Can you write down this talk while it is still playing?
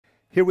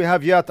Here we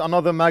have yet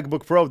another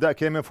MacBook Pro that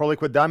came in for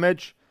liquid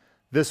damage.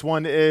 This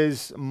one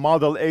is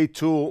model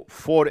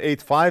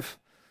A2485.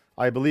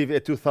 I believe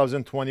a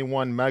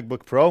 2021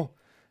 MacBook Pro.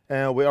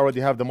 And we already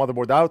have the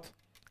motherboard out.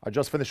 I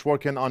just finished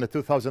working on a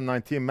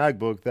 2019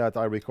 MacBook that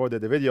I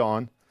recorded a video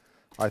on.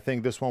 I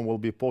think this one will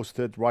be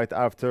posted right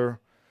after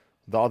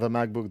the other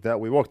MacBook that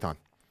we worked on.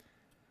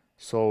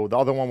 So the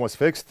other one was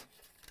fixed.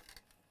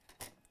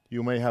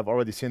 You may have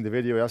already seen the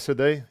video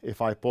yesterday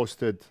if I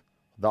posted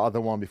the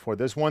other one before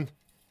this one.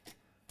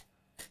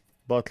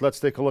 But let's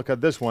take a look at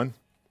this one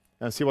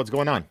and see what's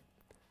going on.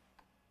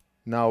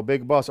 Now,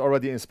 Big Boss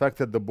already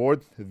inspected the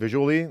board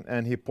visually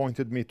and he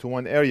pointed me to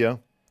one area.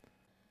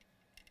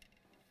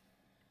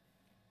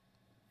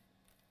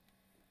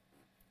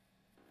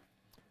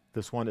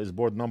 This one is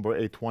board number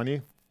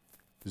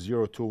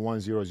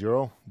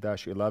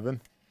A20-02100-11.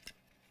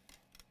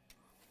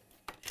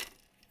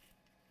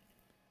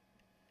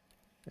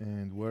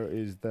 And where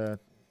is that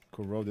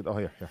corroded? Oh,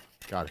 here,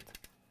 got it.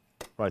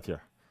 Right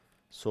here.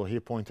 So he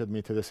pointed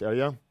me to this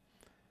area.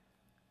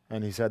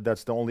 And he said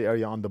that's the only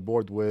area on the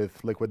board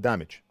with liquid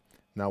damage.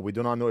 Now, we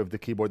do not know if the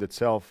keyboard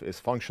itself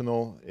is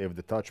functional, if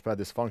the touchpad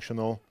is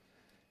functional,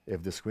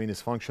 if the screen is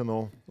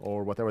functional,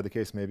 or whatever the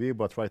case may be.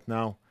 But right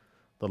now,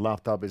 the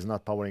laptop is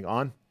not powering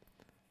on.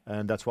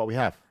 And that's what we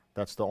have.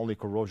 That's the only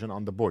corrosion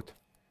on the board.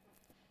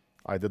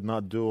 I did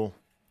not do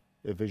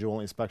a visual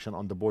inspection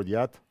on the board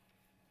yet.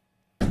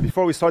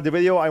 Before we start the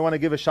video, I want to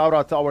give a shout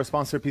out to our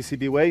sponsor,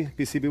 PCBWay.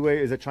 PCBWay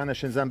is a China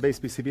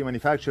Shenzhen-based PCB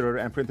manufacturer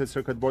and printed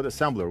circuit board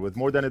assembler with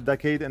more than a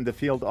decade in the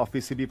field of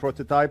PCB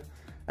prototype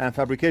and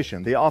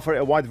fabrication. They offer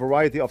a wide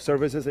variety of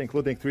services,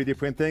 including 3D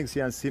printing,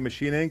 CNC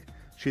machining,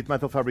 sheet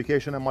metal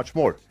fabrication, and much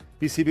more.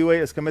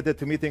 PCBWay is committed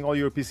to meeting all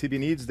your PCB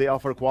needs. They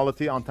offer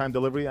quality, on-time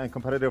delivery, and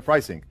competitive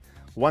pricing.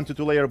 1 to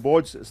 2 layer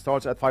boards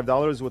starts at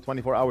 $5 with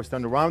 24 hours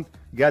turnaround.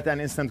 Get an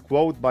instant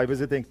quote by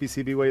visiting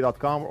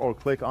PCBWay.com or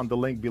click on the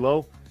link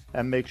below.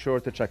 And make sure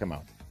to check them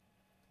out.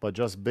 But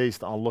just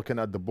based on looking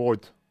at the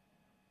board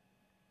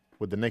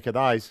with the naked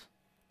eyes,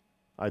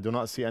 I do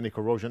not see any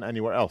corrosion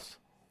anywhere else.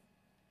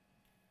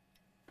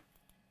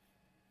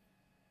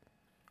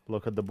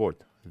 Look at the board.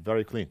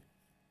 Very clean.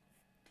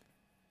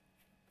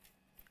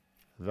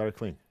 Very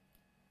clean.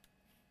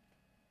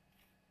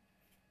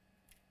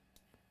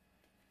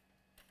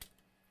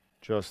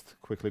 Just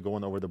quickly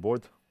going over the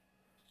board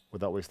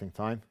without wasting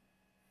time.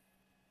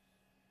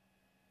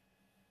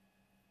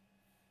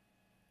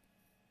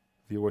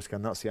 Viewers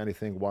cannot see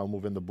anything while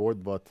moving the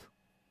board, but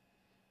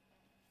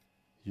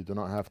you do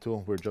not have to.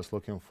 We're just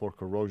looking for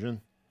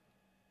corrosion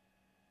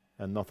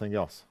and nothing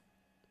else.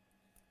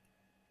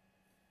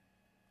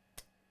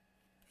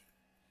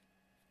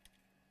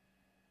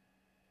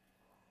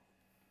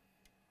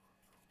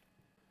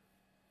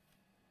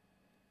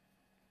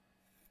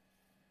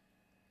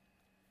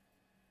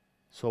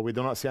 So we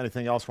do not see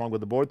anything else wrong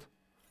with the board.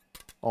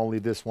 Only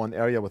this one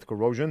area with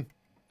corrosion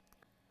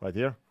right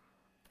here.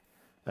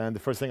 And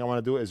the first thing I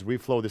want to do is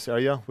reflow this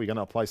area. We're going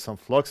to apply some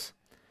flux.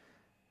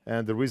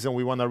 And the reason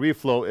we want to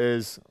reflow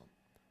is,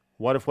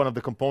 what if one of the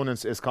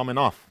components is coming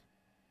off?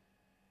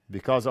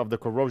 Because of the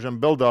corrosion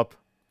buildup,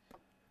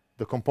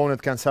 the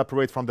component can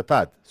separate from the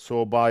pad.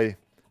 So by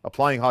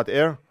applying hot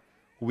air,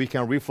 we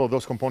can reflow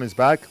those components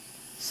back.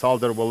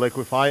 Solder will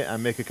liquefy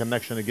and make a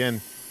connection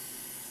again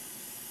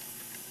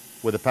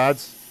with the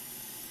pads,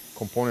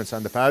 components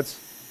and the pads.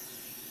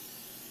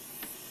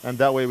 And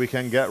that way we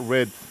can get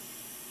rid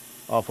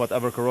of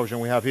whatever corrosion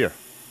we have here.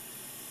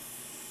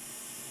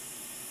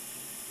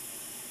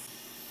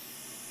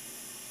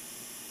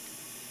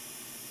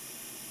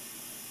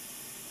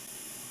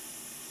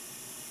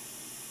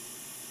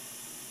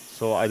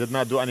 So I did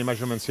not do any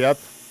measurements yet.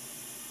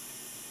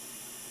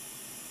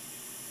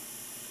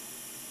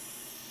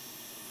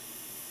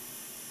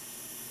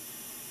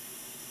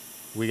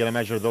 We're gonna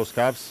measure those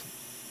caps,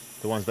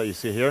 the ones that you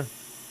see here.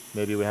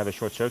 Maybe we have a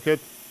short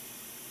circuit.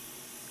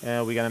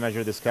 And we're gonna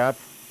measure this cap.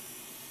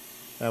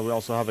 And we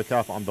also have a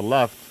cap on the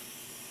left.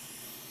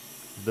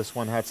 This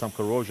one had some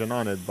corrosion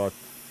on it, but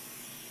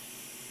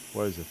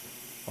where is it?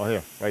 Oh,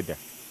 here, right there.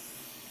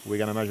 We're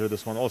gonna measure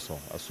this one also,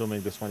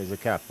 assuming this one is a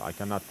cap. I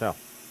cannot tell.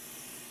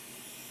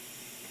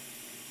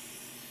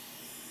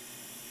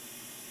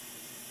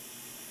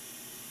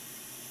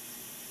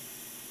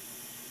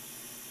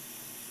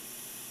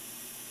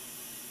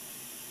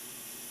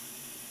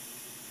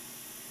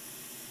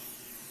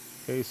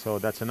 Okay, so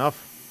that's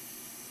enough.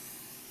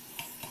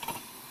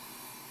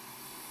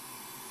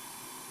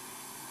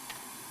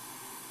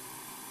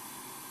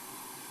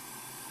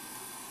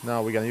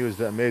 Now we're going to use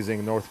the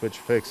amazing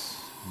NorthridgeFix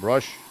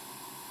brush.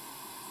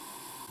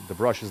 The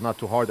brush is not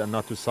too hard and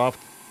not too soft.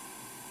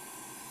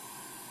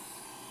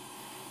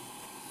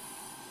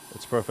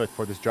 It's perfect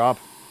for this job.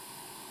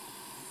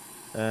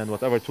 And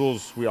whatever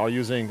tools we are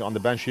using on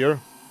the bench here,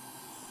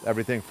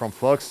 everything from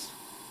Flux,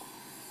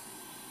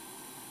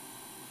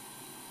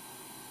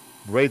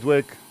 braid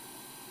wick,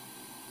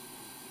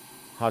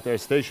 hot air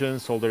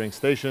stations, soldering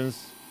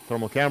stations,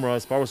 thermal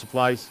cameras, power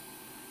supplies.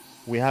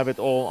 We have it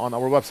all on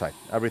our website.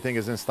 Everything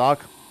is in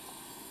stock.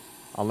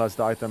 unless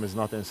the item is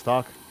not in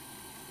stock.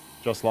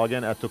 Just log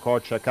in, add to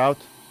cart, check out,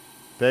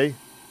 pay,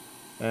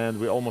 and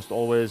we almost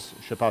always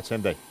ship out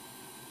same day.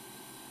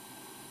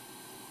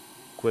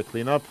 Quick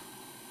cleanup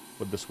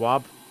with the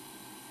swab.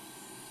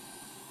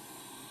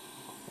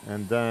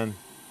 And then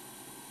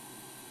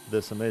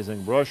this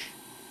amazing brush.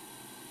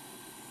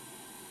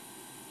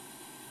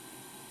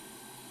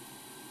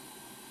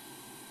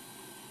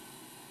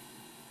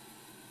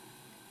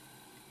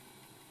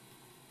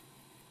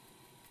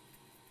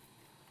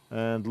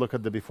 And look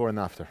at the before and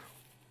after.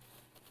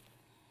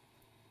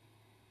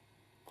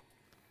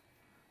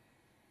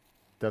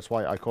 That's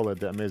why I call it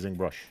the amazing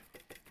brush.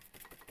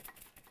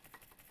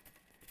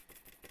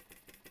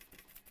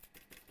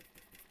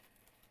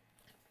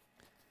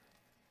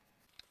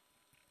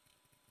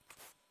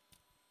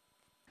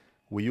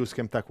 We use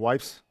Amtech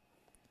wipes,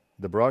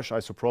 the brush,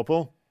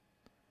 isopropyl,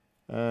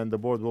 and the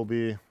board will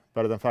be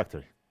better than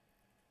factory.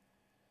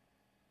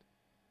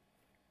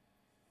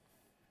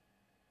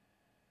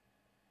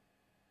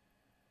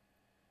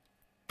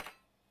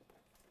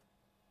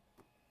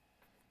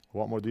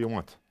 What more do you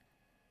want?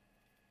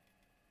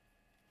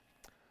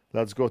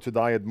 Let's go to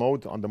diode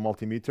mode on the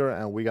multimeter,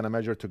 and we're going to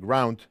measure to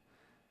ground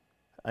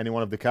any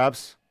one of the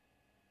caps.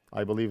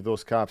 I believe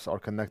those caps are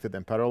connected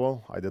in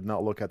parallel. I did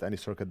not look at any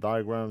circuit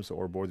diagrams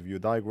or board view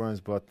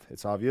diagrams, but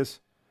it's obvious.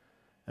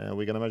 And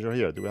we're going to measure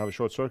here. Do we have a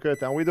short circuit?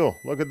 And we do.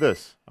 Look at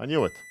this. I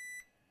knew it.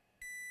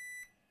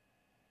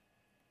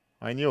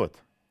 I knew it.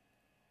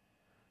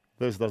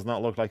 This does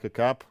not look like a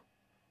cap,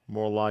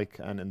 more like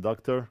an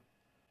inductor.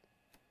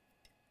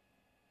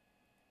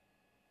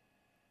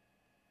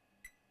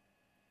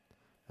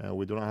 And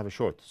we do not have a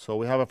short. So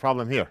we have a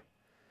problem here.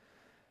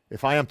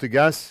 If I am to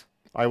guess,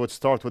 I would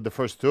start with the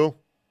first two.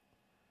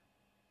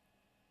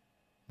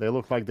 They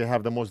look like they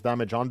have the most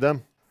damage on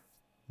them,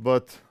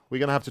 but we're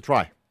going to have to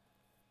try.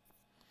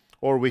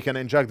 Or we can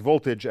inject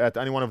voltage at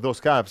any one of those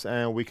caps,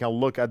 and we can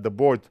look at the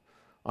board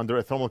under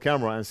a thermal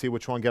camera and see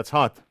which one gets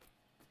hot.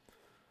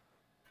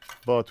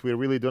 But we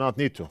really do not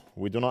need to.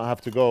 We do not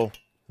have to go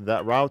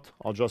that route.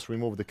 I'll just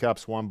remove the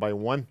caps one by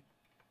one.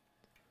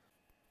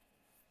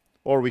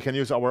 Or we can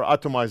use our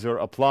atomizer,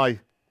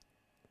 apply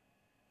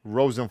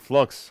rosin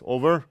flux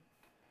over,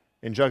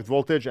 inject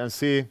voltage, and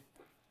see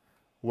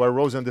where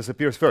rosin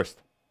disappears first.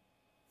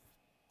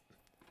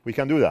 We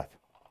can do that.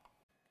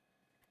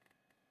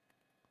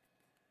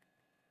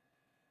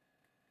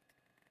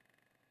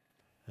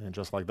 And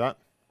just like that.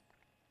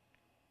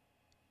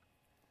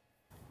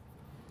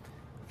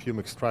 Fume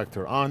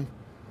extractor on.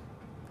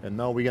 And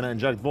now we're going to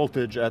inject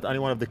voltage at any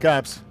one of the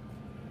caps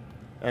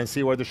and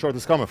see where the short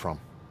is coming from.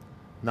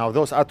 Now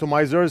those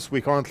atomizers we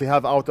currently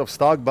have out of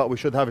stock, but we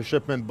should have a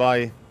shipment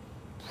by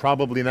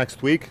probably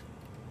next week.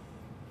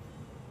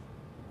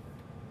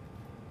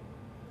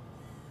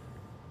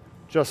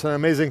 Just an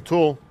amazing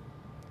tool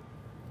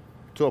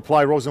to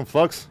apply rosin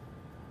flux,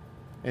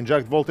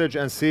 inject voltage,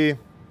 and see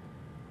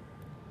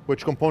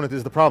which component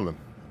is the problem,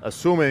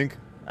 assuming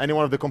any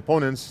one of the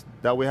components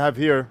that we have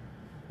here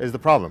is the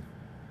problem.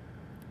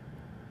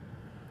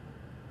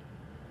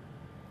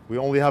 We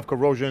only have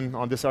corrosion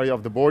on this area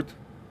of the board,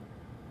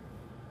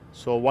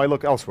 so why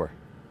look elsewhere?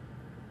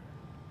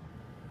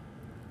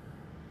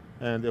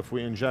 And if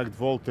we inject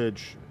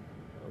voltage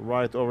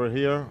right over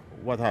here,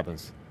 what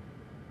happens?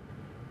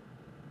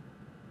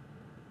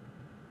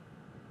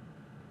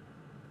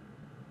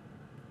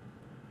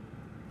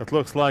 It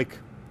looks like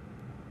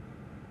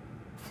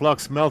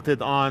flux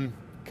melted on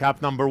cap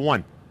number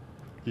 1.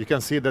 You can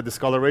see the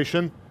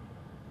discoloration.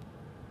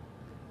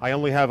 I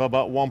only have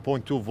about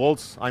 1.2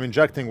 volts. I'm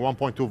injecting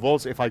 1.2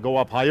 volts. If I go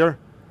up higher,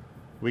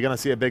 we're gonna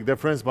see a big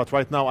difference, but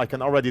right now I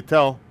can already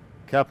tell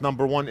cap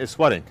number 1 is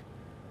sweating.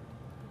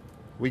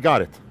 We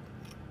got it.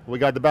 We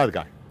got the bad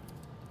guy.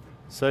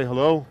 Say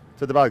hello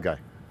to the bad guy.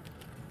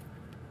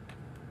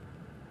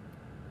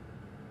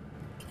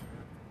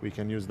 We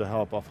can use the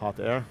help of hot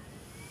air.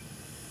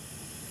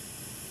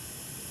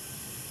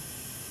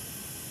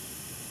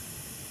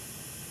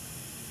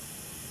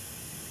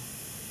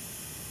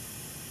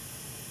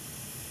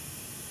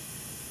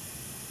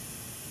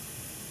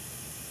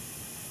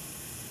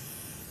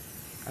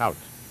 Out.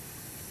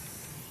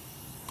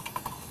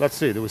 Let's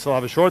see, do we still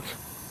have a short?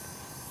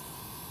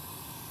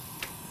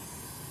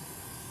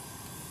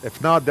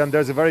 If not, then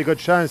there's a very good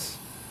chance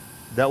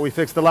that we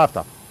fix the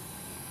laptop.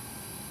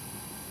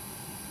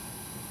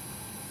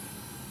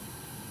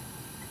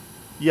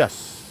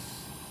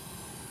 Yes.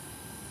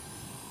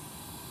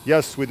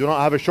 Yes, we do not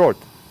have a short.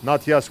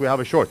 Not yes, we have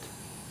a short.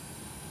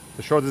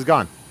 The short is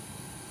gone.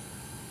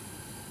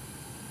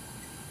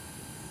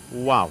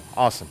 Wow,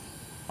 awesome.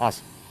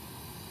 Awesome.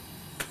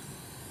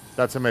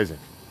 That's amazing.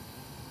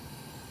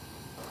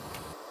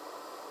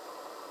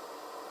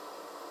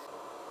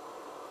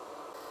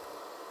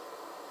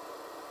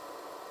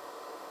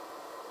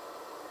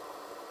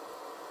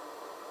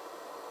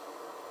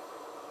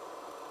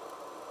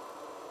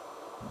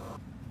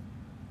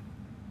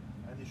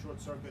 Any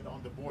short circuit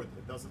on the board,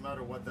 it doesn't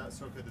matter what that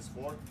circuit is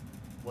for,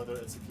 whether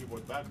it's a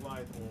keyboard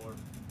backlight or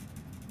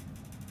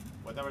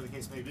whatever the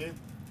case may be,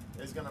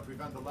 is going to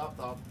prevent the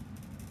laptop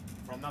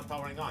from not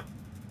powering on.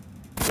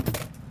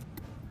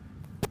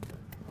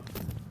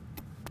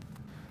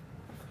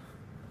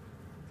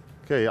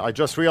 Okay, I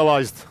just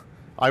realized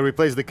I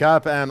replaced the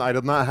cap and I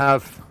did not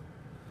have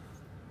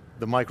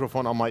the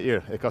microphone on my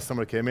ear. A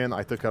customer came in,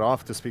 I took it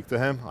off to speak to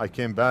him. I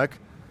came back,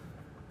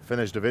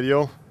 finished the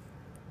video,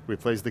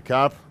 replaced the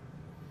cap,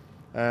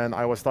 and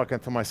I was talking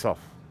to myself.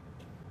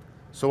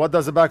 So what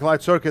does the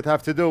backlight circuit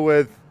have to do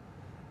with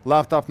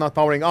laptop not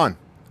powering on?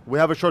 We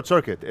have a short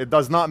circuit. It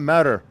does not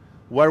matter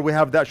where we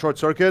have that short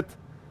circuit.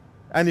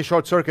 Any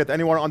short circuit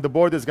anywhere on the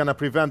board is gonna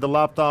prevent the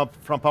laptop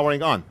from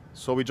powering on.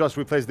 So we just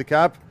replaced the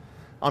cap.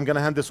 I'm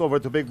gonna hand this over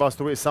to Big Boss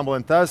to reassemble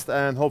and test,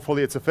 and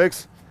hopefully it's a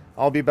fix.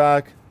 I'll be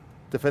back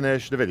to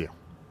finish the video.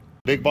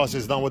 Big Boss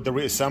is done with the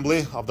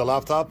reassembly of the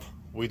laptop.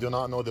 We do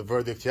not know the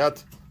verdict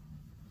yet.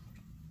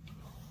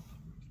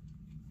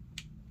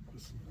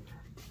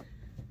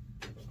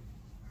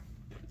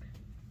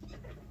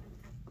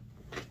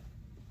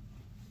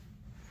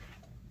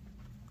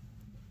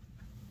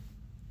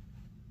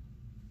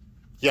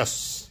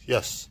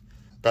 Yes.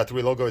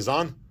 Battery logo is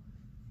on.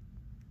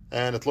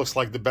 And it looks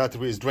like the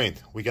battery is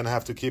drained. We're gonna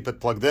have to keep it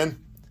plugged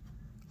in,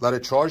 let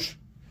it charge,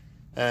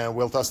 and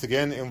we'll test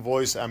again,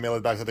 invoice, and mail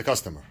it back to the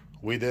customer.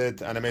 We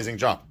did an amazing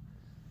job.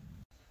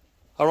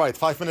 All right,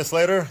 5 minutes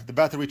later, the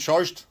battery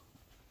charged.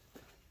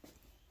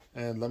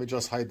 And let me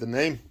just hide the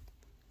name.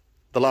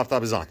 The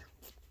laptop is on.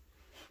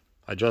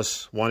 I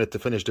just wanted to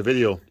finish the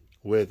video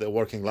with a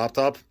working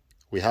laptop.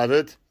 We have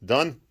it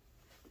done.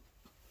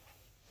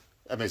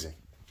 Amazing.